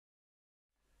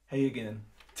Hey again.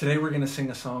 Today we're going to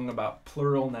sing a song about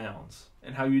plural nouns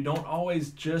and how you don't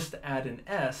always just add an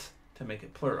S to make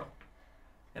it plural.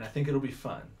 And I think it'll be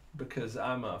fun because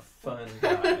I'm a fun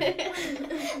guy.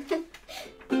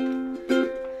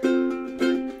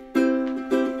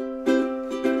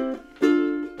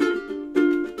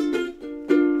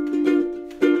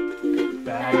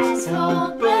 Bags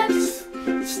full books,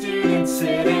 students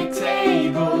sit at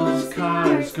tables,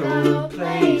 cars go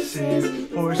places,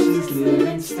 horses live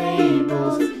in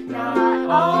stables. Not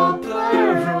all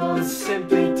plurals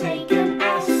simply take an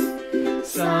S.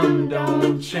 Some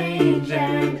don't change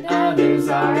and others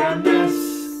are a mess.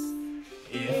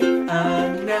 If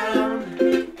a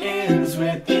noun ends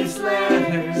with these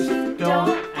letters,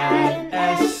 don't add an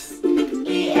S.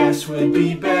 ES would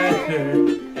be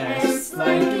better. S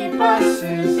like in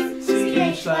buses,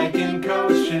 CH like in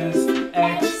coaches,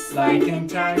 X like in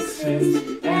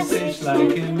taxes, SH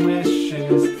like in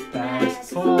wishes. Bags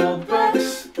full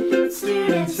books,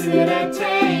 students sit at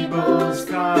tables,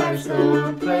 cars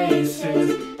go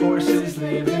places, horses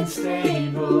live in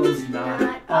stables.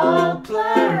 Not all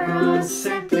plurals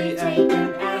simply take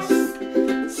an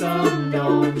S. Some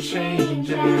don't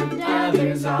change and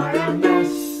others are a mess.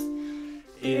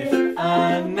 If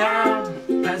a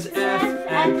noun has F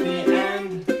at the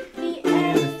end,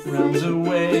 F runs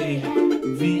away,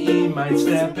 VE might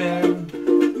step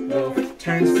in. Wolf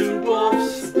turns to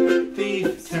wolves,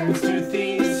 thief turns to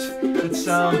thieves, but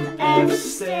some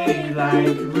F's stay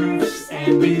like roofs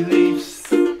and beliefs.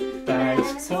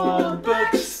 Bags full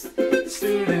books,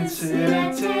 students sit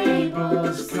at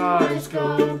tables, cars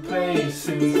go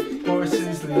places,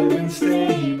 horses live in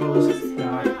stables.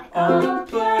 Not all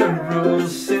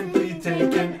plurals simply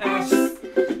take an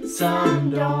S.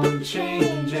 Some don't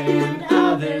change and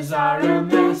others are a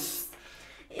mess.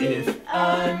 If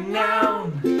a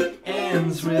noun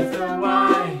ends with a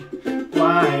Y,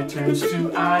 Y turns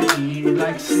to IE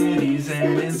like cities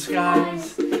and in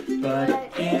skies.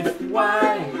 But if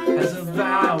Y has a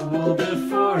vowel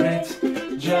before it,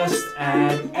 just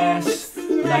add S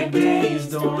like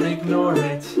days, don't ignore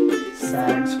it.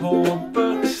 Bags hold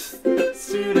books,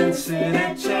 students sit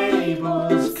at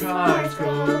tables, cars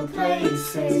go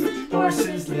places,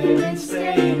 horses live in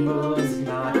stables.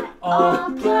 Not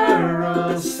all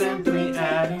plurals simply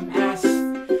add an S.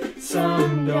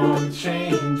 Some don't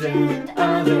change and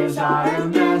others are a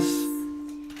mess.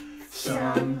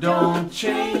 Some don't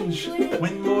change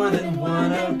when more than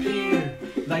one appear,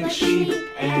 like sheep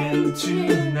and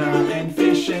tuna and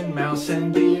fish and mouse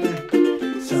and deer.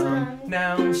 Some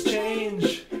nouns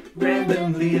change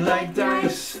randomly like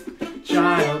dice.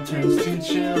 Child turns to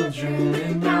children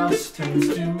and mouse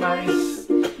turns to mice.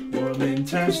 Woman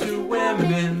turns to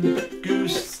women,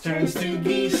 goose turns to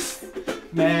geese.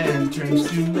 Man turns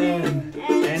to men,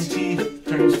 and teeth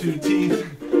turns to teeth.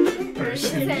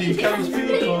 Person becomes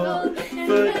people,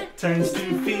 foot turns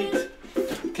to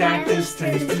feet. Cactus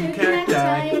turns to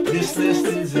cacti, this list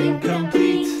is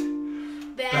incomplete.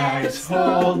 Bags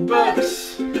hold books,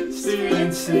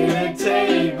 students sit at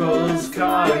tables,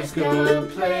 cars go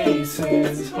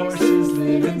places, horses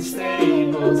live in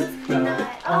stables.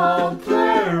 Not all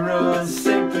plurals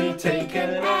simply take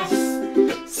an S.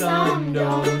 Some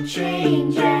don't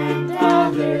change and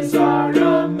others are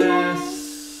a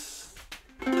mess.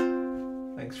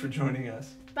 Thanks for joining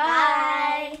us.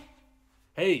 Bye.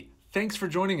 Hey, thanks for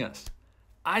joining us.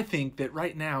 I think that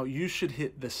right now you should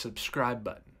hit the subscribe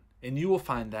button, and you will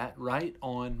find that right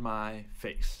on my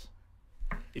face.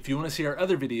 If you want to see our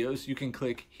other videos, you can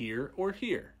click here or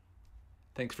here.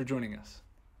 Thanks for joining us.